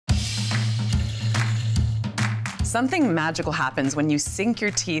Something magical happens when you sink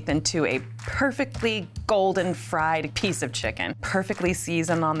your teeth into a perfectly golden fried piece of chicken, perfectly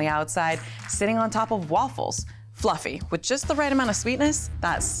seasoned on the outside, sitting on top of waffles. Fluffy, with just the right amount of sweetness,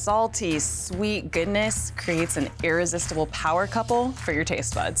 that salty, sweet goodness creates an irresistible power couple for your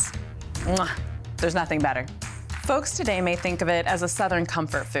taste buds. Mwah. There's nothing better. Folks today may think of it as a Southern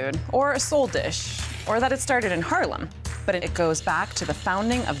comfort food, or a soul dish, or that it started in Harlem, but it goes back to the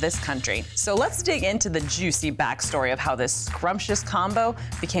founding of this country. So let's dig into the juicy backstory of how this scrumptious combo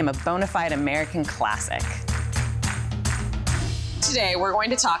became a bona fide American classic. Today, we're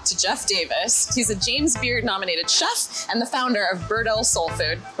going to talk to Geoff Davis. He's a James Beard-nominated chef and the founder of Burdell Soul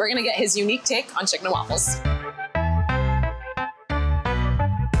Food. We're gonna get his unique take on chicken and waffles.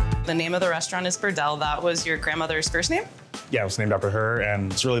 The name of the restaurant is Burdell. That was your grandmother's first name? Yeah, it was named after her,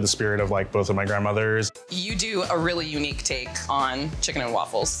 and it's really the spirit of like both of my grandmothers. You do a really unique take on chicken and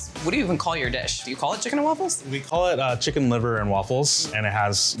waffles. What do you even call your dish? Do you call it chicken and waffles? We call it chicken liver and waffles, and it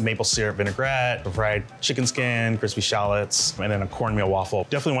has maple syrup vinaigrette, fried chicken skin, crispy shallots, and then a cornmeal waffle.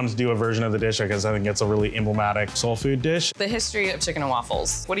 Definitely wanted to do a version of the dish because I think it's a really emblematic soul food dish. The history of chicken and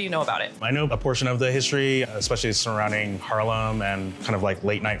waffles, what do you know about it? I know a portion of the history, especially surrounding Harlem and kind of like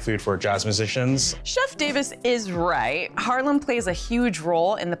late night food for jazz musicians. Chef Davis is right. Harlem plays a huge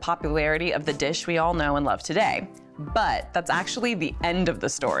role in the popularity of the dish we all know and love today. But that's actually the end of the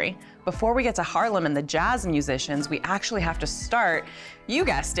story. Before we get to Harlem and the jazz musicians, we actually have to start, you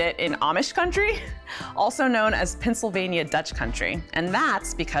guessed it, in Amish country, also known as Pennsylvania Dutch country. And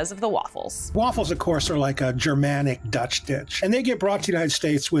that's because of the waffles. Waffles, of course, are like a Germanic Dutch dish. And they get brought to the United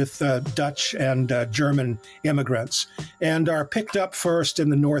States with Dutch and German immigrants and are picked up first in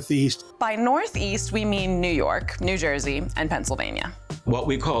the Northeast. By Northeast, we mean New York, New Jersey, and Pennsylvania. What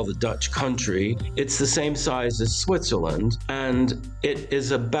we call the Dutch country, it's the same size as Switzerland, and it is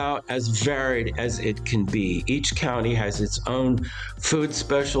about as varied as it can be. Each county has its own food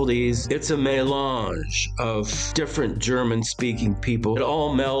specialties. It's a melange of different German-speaking people, it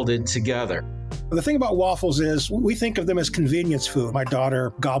all melded together. The thing about waffles is we think of them as convenience food. My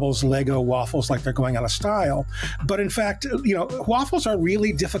daughter gobbles Lego waffles like they're going out of style. But in fact, you know, waffles are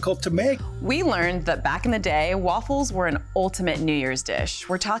really difficult to make. We learned that back in the day, waffles were an ultimate New Year's dish.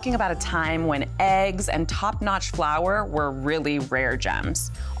 We're talking about a time when eggs and top-notch flour were really rare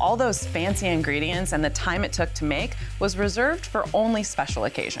gems. All those fancy ingredients and the time it took to make was reserved for only special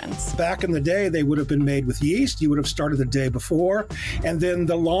occasions. Back in the day, they would have been made with yeast. You would have started the day before. And then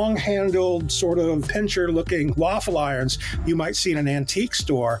the long-handled sort of pincher-looking waffle irons you might see in an antique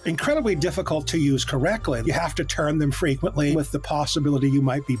store, incredibly difficult to use correctly. You have to turn them frequently with the possibility you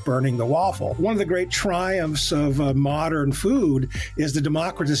might be burning the waffle. One of the great triumphs of modern food is the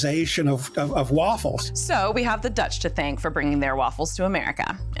democratization of waffles. So we have the Dutch to thank for bringing their waffles to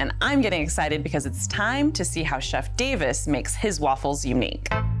America. And I'm getting excited because it's time to see how Chef Davis makes his waffles unique.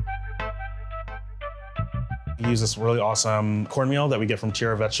 We use this really awesome cornmeal that we get from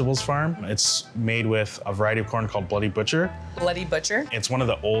Tierra Vegetables Farm. It's made with a variety of corn called Bloody Butcher. Bloody Butcher? It's one of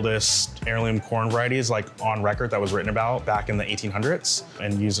the oldest heirloom corn varieties like on record that was written about back in the 1800s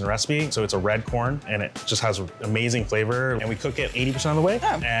and used in a recipe. So it's a red corn and it just has amazing flavor. And we cook it 80% of the way.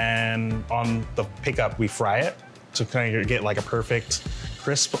 Oh. And on the pickup, we fry it to kind of get like a perfect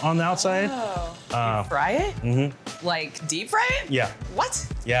crisp on the outside. Oh, you fry it? Mm-hmm. Like deep fry it? Yeah. What?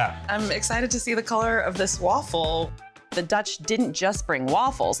 Yeah. I'm excited to see the color of this waffle. The Dutch didn't just bring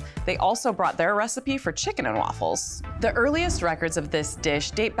waffles, they also brought their recipe for chicken and waffles. The earliest records of this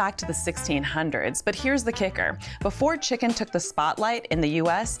dish date back to the 1600s, but here's the kicker. Before chicken took the spotlight in the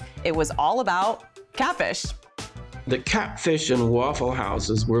US, it was all about catfish. The catfish and waffle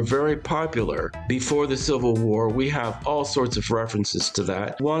houses were very popular. Before the Civil War, we have all sorts of references to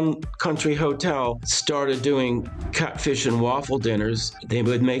that. One country hotel started doing catfish and waffle dinners. They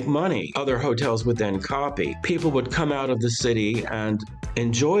would make money. Other hotels would then copy. People would come out of the city and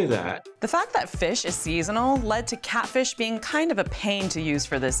enjoy that. The fact that fish is seasonal led to catfish being kind of a pain to use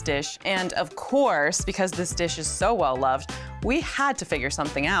for this dish. And of course, because this dish is so well loved, we had to figure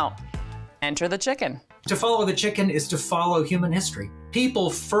something out. Enter the chicken. To follow the chicken is to follow human history. People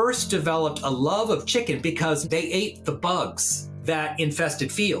first developed a love of chicken because they ate the bugs that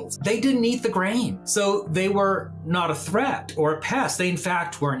infested fields. They didn't eat the grain, so they were not a threat or a pest. They, in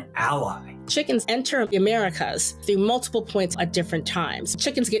fact, were an ally. Chickens enter the Americas through multiple points at different times.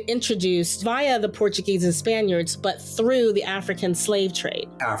 Chickens get introduced via the Portuguese and Spaniards, but through the African slave trade.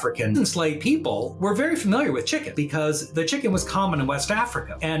 African enslaved people were very familiar with chicken because the chicken was common in West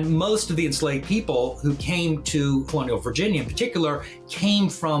Africa. And most of the enslaved people who came to colonial Virginia in particular came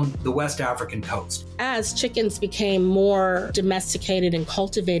from the West African coast. As chickens became more domesticated and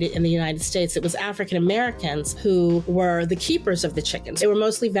cultivated in the United States, it was African Americans who who were the keepers of the chickens. They were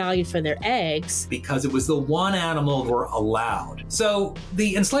mostly valued for their eggs. Because it was the one animal were allowed. So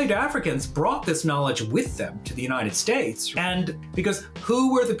the enslaved Africans brought this knowledge with them to the United States. And because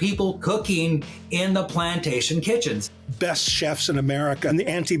who were the people cooking in the plantation kitchens? Best chefs in America in the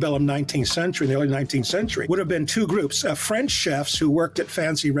antebellum 19th century, the early 19th century, would have been two groups, French chefs who worked at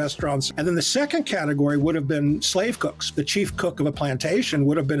fancy restaurants. And then the second category would have been slave cooks. The chief cook of a plantation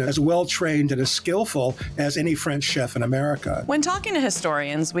would have been as well trained and as skillful as any French chef in America. When talking to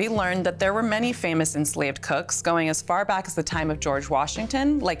historians, we learned that there were many famous enslaved cooks going as far back as the time of George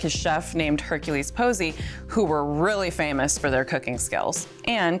Washington, like his chef named Hercules Posey, who were really famous for their cooking skills.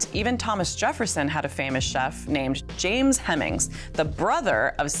 And even Thomas Jefferson had a famous chef named James Hemings, the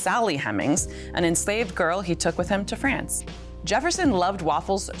brother of Sally Hemings, an enslaved girl he took with him to France. Jefferson loved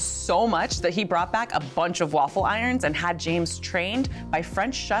waffles so much that he brought back a bunch of waffle irons and had James trained by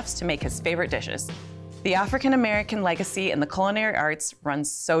French chefs to make his favorite dishes. The African-American legacy in the culinary arts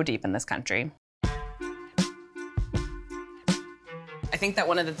runs so deep in this country. I think that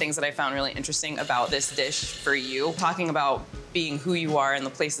one of the things that I found really interesting about this dish for you, talking about being who you are and the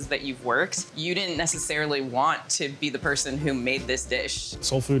places that you've worked, you didn't necessarily want to be the person who made this dish.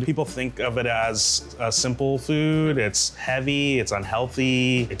 Soul food, people think of it as a simple food. It's heavy, it's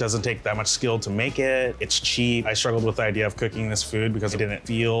unhealthy, it doesn't take that much skill to make it, it's cheap. I struggled with the idea of cooking this food because it didn't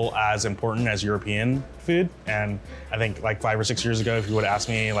feel as important as European food. And I think like 5 or 6 years ago, if you would have asked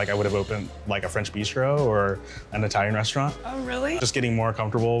me, like I would have opened like a French bistro or an Italian restaurant. Oh, really? Just getting more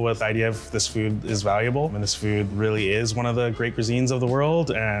comfortable with the idea of this food is valuable. And this food really is one of the great cuisines of the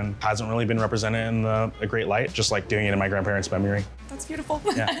world and hasn't really been represented in a great light, just like doing it in my grandparents' memory. That's beautiful.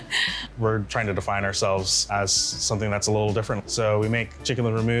 Yeah. We're trying to define ourselves as something that's a little different. So we make chicken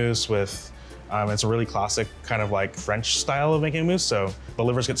liver mousse with it's a really classic kind of like French style of making mousse. So the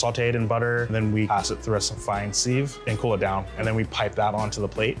livers get sauteed in butter, and then we pass it through a fine sieve and cool it down. And then we pipe that onto the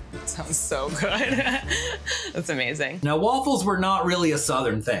plate. Sounds so good. That's amazing. Now, waffles were not really a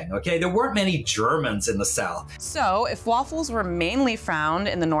Southern thing, okay? There weren't many Germans in the South. So if waffles were mainly found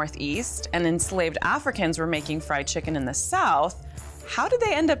in the Northeast and enslaved Africans were making fried chicken in the South, how did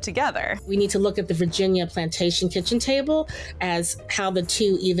they end up together? We need to look at the Virginia plantation kitchen table as how the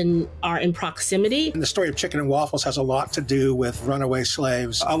two even are in proximity. And the story of chicken and waffles has a lot to do with runaway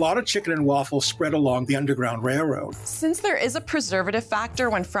slaves. A lot of chicken and waffles spread along the Underground Railroad. Since there is a preservative factor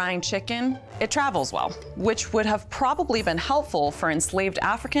when frying chicken, it travels well, which would have probably been helpful for enslaved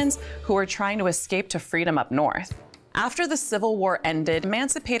Africans who were trying to escape to freedom up north. After the Civil War ended,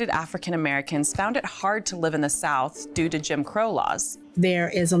 emancipated African Americans found it hard to live in the South due to Jim Crow laws. There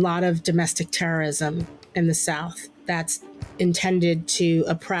is a lot of domestic terrorism in the South that's intended to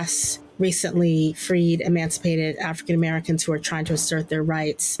oppress recently freed, emancipated African Americans who are trying to assert their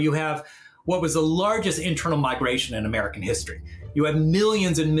rights. You have what was the largest internal migration in American history. You have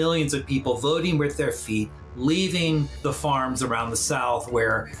millions and millions of people voting with their feet, leaving the farms around the South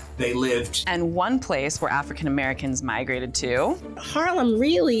where they lived. And one place where African Americans migrated to. Harlem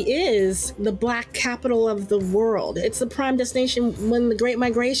really is the Black capital of the world. It's the prime destination when the Great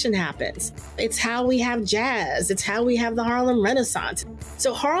Migration happens. It's how we have jazz. It's how we have the Harlem Renaissance.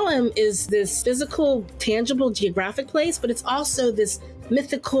 So Harlem is this physical, tangible, geographic place, but it's also this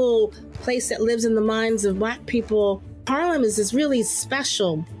mythical place that lives in the minds of Black people. Harlem is this really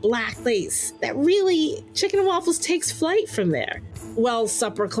special Black place that really, Chicken and Waffles takes flight from there. Wells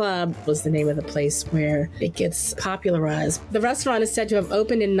Supper Club was the name of the place where it gets popularized. The restaurant is said to have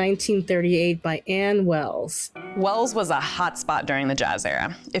opened in 1938 by Ann Wells. Wells was a hot spot during the jazz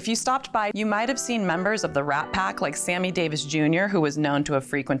era. If you stopped by, you might have seen members of the Rat Pack like Sammy Davis Jr., who was known to have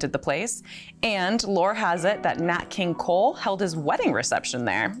frequented the place. And lore has it that Nat King Cole held his wedding reception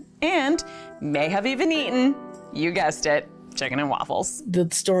there and may have even eaten, you guessed it, chicken and waffles. The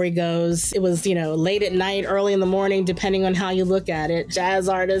story goes, it was, late at night, early in the morning, depending on how you look at it. Jazz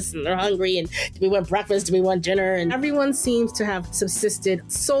artists, and they're hungry, and do we want breakfast, do we want dinner? And everyone seems to have subsisted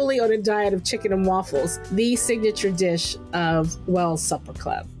solely on a diet of chicken and waffles, the signature dish of Wells Supper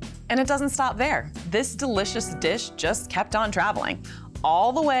Club. And it doesn't stop there. This delicious dish just kept on traveling,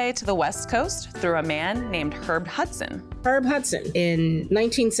 all the way to the West Coast through a man named Herb Hudson. Herb Hudson, in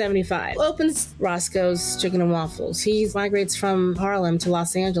 1975, opens Roscoe's Chicken and Waffles. He migrates from Harlem to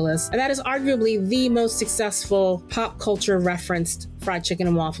Los Angeles, and that is arguably the most successful pop culture referenced fried chicken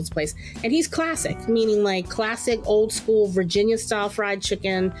and waffles place. And he's classic, meaning like classic old school Virginia style fried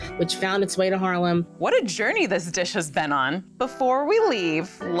chicken, which found its way to Harlem. What a journey this dish has been on. Before we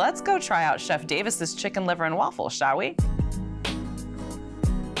leave, let's go try out Chef Davis's chicken liver and waffles, shall we?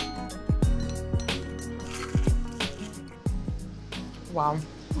 Wow.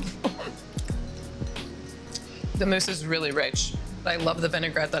 The mousse is really rich. I love the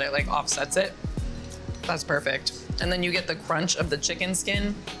vinaigrette that like offsets it. That's perfect. And then you get the crunch of the chicken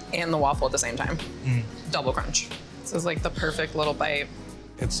skin and the waffle at the same time. Double crunch. This is like the perfect little bite.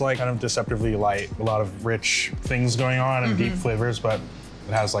 It's like kind of deceptively light. A lot of rich things going on and deep flavors, but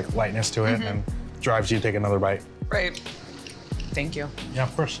it has like lightness to it and drives you to take another bite. Right. Thank you. Yeah,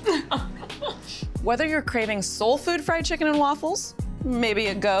 of course. Whether you're craving soul food fried chicken and waffles, maybe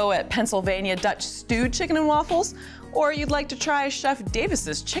a go at Pennsylvania Dutch stewed chicken and waffles, or you'd like to try Chef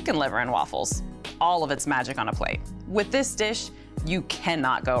Davis's chicken liver and waffles, all of it's magic on a plate. With this dish, you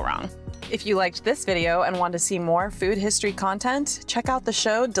cannot go wrong. If you liked this video and want to see more food history content, check out the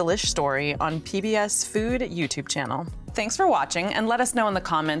show Delish Story on PBS Food YouTube channel. Thanks for watching, and let us know in the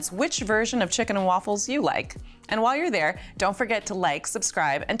comments which version of chicken and waffles you like. And while you're there, don't forget to like,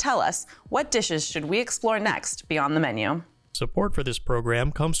 subscribe, and tell us what dishes should we explore next beyond the menu. Support for this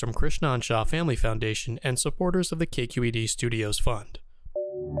program comes from Krishnan Shah Family Foundation and supporters of the KQED Studios Fund.